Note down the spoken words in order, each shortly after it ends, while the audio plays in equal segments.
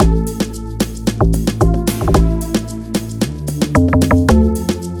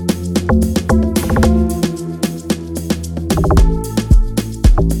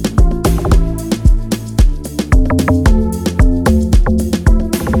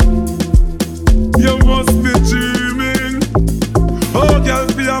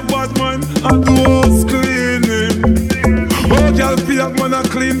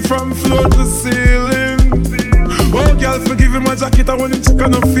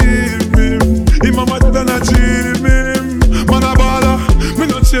chicken no feel me. Him a mad than a dream him. Man a baller, me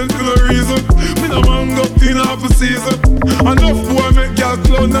no change for no reason. Me no man go in half a season. Enough boy make girl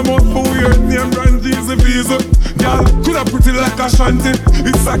clown them up for weird name brand Jeezy Visa. Girl coulda pretty like a shanty.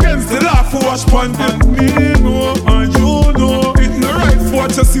 It's against the law for wash panty. And me know and you know it no right for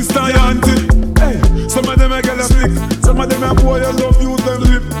watch your sister and auntie. Hey, some of them a get a stick. Some of them a boy I love you them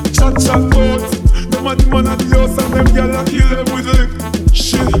lip. Chat out. Them a the man at the house and them girl a kill them with lick.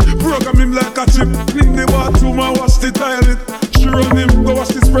 Shit, program him like a chip. Clean the bathroom and wash the toilet. She run him, go wash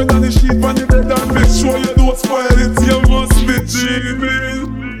the spread on the sheet on the bed and make sure you don't spoil it. You must be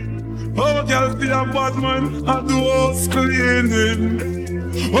dreaming. Oh, girl, feel a bad man at the house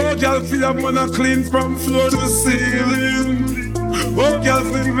cleaning. Oh, girl, feel a man a clean from floor to ceiling. Oh, girl,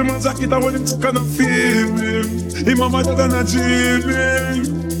 feel him a jacket and when him took on a feeling. Him a madder than a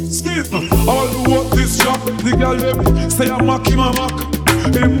dreaming. Skip, all the work this shop. The girl them say I mock him a mock.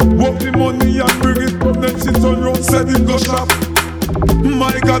 Him work the money and bring it up. Then she turn round, said him go shop.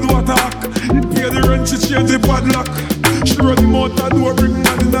 My God, what a hack. He pay the rent, she change the padlock. She run him out the door, bring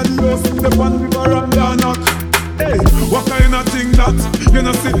man in the house. Step on the veranda and knock. Hey, what kind of thing that? You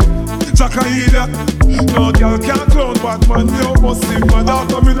know see, Jack a hear that. No girl can't clown Batman. You must see my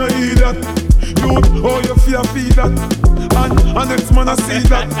daughter, me no hear that. Dude, oh you fear that. And next man I see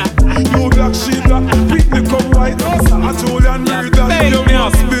that. You black sheep that. Whitney come right us. I Julian read that. You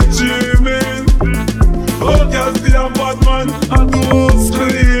must be dreaming. Oh girl feel a bad man and the house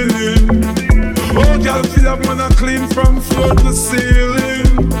cleaning. Oh girl feel a man a clean from floor to ceiling.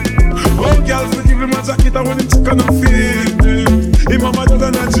 Oh girl feel give him a jacket and when him chicken a feed him. Him a madder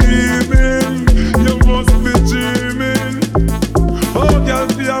than a dreaming.